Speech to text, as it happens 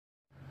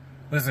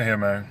Listen here,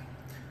 man.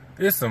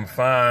 There's some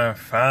fine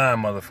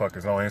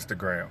motherfuckers on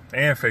Instagram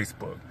and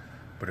Facebook.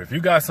 But if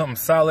you got something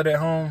solid at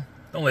home,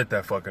 don't let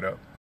that fuck it up.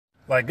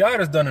 Like, God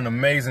has done an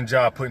amazing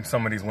job putting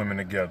some of these women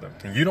together.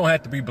 And you don't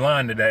have to be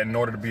blind to that in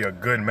order to be a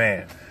good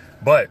man.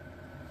 But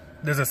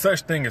there's a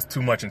such thing as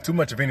too much, and too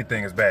much of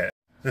anything is bad.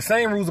 The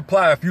same rules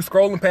apply if you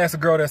scrolling past a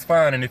girl that's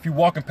fine, and if you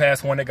walking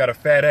past one that got a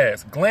fat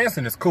ass.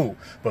 Glancing is cool,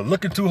 but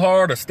looking too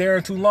hard or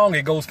staring too long,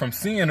 it goes from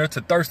seeing her to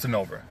thirsting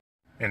over her.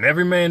 And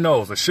every man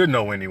knows, or should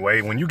know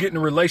anyway, when you get in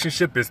a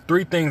relationship, it's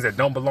 3 things that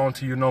don't belong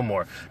to you no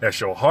more. That's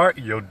your heart,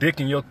 your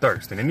dick, and your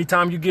thirst. And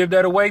anytime you give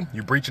that away,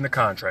 you breaching the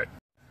contract.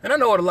 And I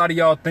know what a lot of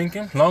y'all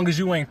thinking. Long as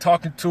you ain't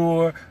talking to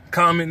her,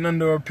 commenting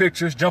under her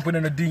pictures, jumping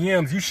in the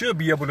DMs, you should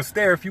be able to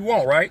stare if you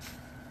want, right?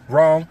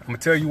 Wrong. I'm gonna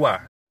tell you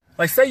why.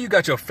 Like, say you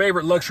got your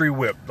favorite luxury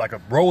whip, like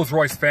a Rolls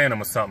Royce Phantom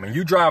or something, and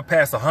you drive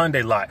past a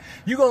Hyundai lot.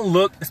 You gonna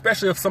look,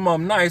 especially if some of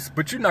them nice,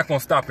 but you're not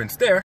gonna stop and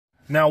stare.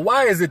 Now,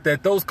 why is it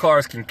that those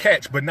cars can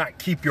catch but not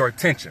keep your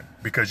attention?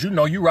 Because you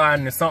know you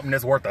riding in something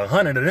that's worth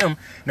 100 of them,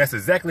 and that's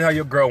exactly how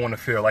your girl want to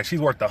feel, like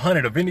she's worth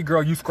 100 of any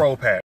girl you scroll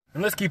past.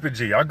 And let's keep it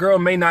G, our girl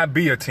may not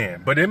be a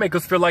 10, but it make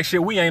us feel like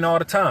shit we ain't all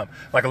the time.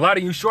 Like a lot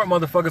of you short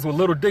motherfuckers with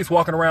little dicks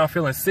walking around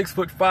feeling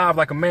 6'5"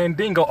 like a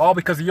mandingo, all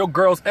because of your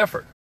girl's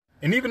effort.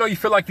 And even though you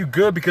feel like you're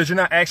good because you're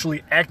not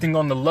actually acting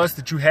on the lust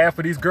that you have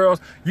for these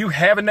girls, you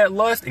having that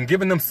lust and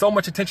giving them so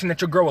much attention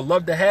that your girl would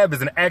love to have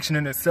is an action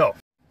in itself.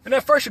 And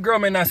at first your girl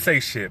may not say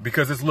shit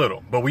because it's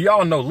little, but we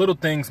all know little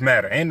things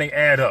matter and they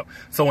add up.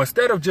 So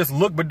instead of just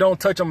look but don't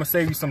touch, I'm gonna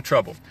save you some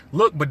trouble.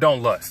 Look but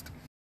don't lust.